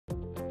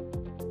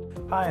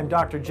Hi, I'm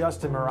Dr.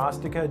 Justin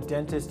Marostica,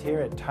 dentist here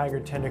at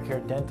Tigard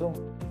TenderCare Dental.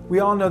 We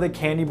all know that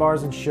candy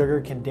bars and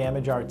sugar can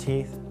damage our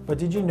teeth, but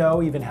did you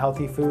know even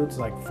healthy foods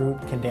like fruit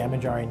can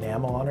damage our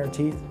enamel on our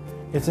teeth?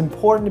 It's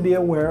important to be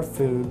aware of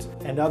foods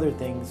and other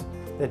things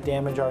that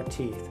damage our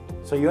teeth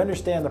so you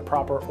understand the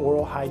proper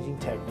oral hygiene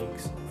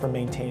techniques for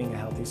maintaining a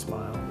healthy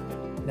smile.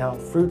 Now,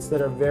 fruits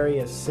that are very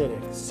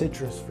acidic,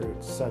 citrus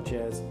fruits such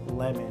as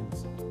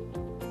lemons,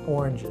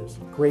 oranges,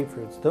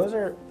 grapefruits,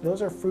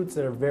 those are fruits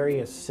that are very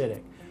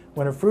acidic.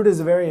 When a fruit is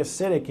very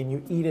acidic and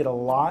you eat it a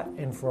lot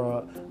and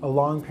for a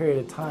long period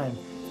of time,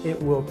 it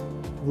will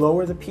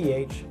lower the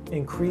pH,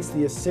 increase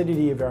the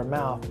acidity of our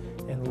mouth,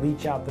 and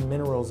leach out the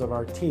minerals of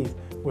our teeth,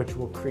 which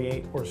will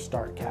create or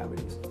start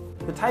cavities.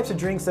 The types of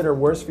drinks that are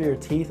worse for your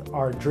teeth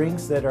are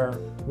drinks that are,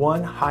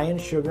 one, high in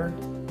sugar,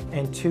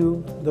 and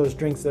two, those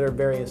drinks that are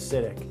very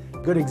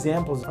acidic. Good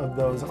examples of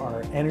those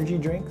are energy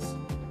drinks,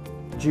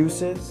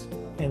 juices,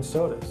 and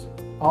sodas.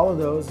 All of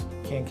those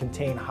can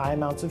contain high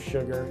amounts of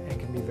sugar and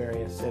can be very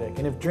acidic.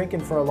 And if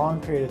drinking for a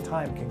long period of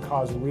time can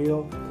cause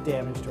real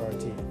damage to our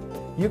teeth.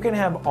 You can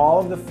have all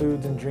of the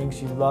foods and drinks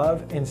you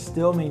love and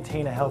still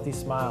maintain a healthy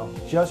smile.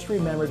 Just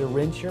remember to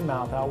rinse your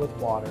mouth out with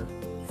water,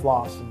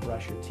 floss, and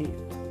brush your teeth.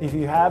 If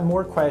you have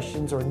more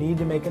questions or need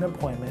to make an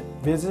appointment,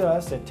 visit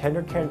us at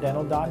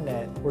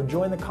TenderCareDental.net or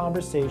join the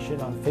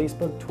conversation on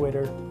Facebook,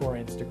 Twitter, or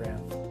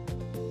Instagram.